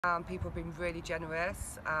People have been really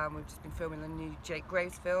generous. We've just been filming a new Jake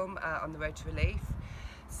Graves film, On the Road to Relief.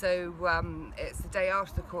 So it's the day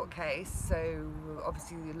after the court case, so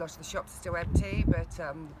obviously a lot of the shops are still empty, but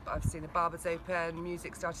I've seen the barbers open,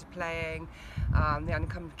 music started playing, the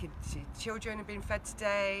unaccompanied children have been fed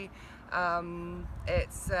today.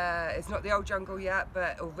 It's not the old jungle yet,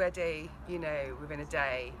 but already, you know, within a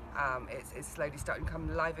day, it's slowly starting to come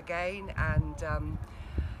alive again, and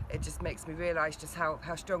it just makes me realise just how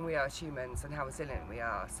strong we are as humans and how resilient we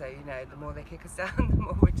are. So, you know, the more they kick us down, the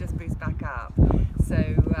more we just boost back up. So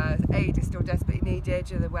aid is still desperately needed.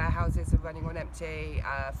 The warehouses are running on empty.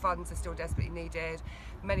 Funds are still desperately needed.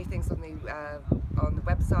 Many things on the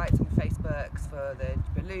websites, on the Facebooks for the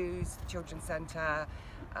Balloos, the Children's Centre,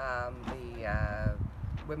 the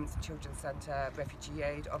Women's and Children's Centre, Refugee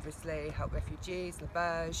Aid, obviously, Help Refugees,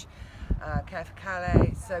 LaBerge, Care for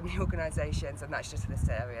Calais, so many organisations, and that's just for this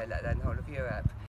area, let alone the whole of Europe.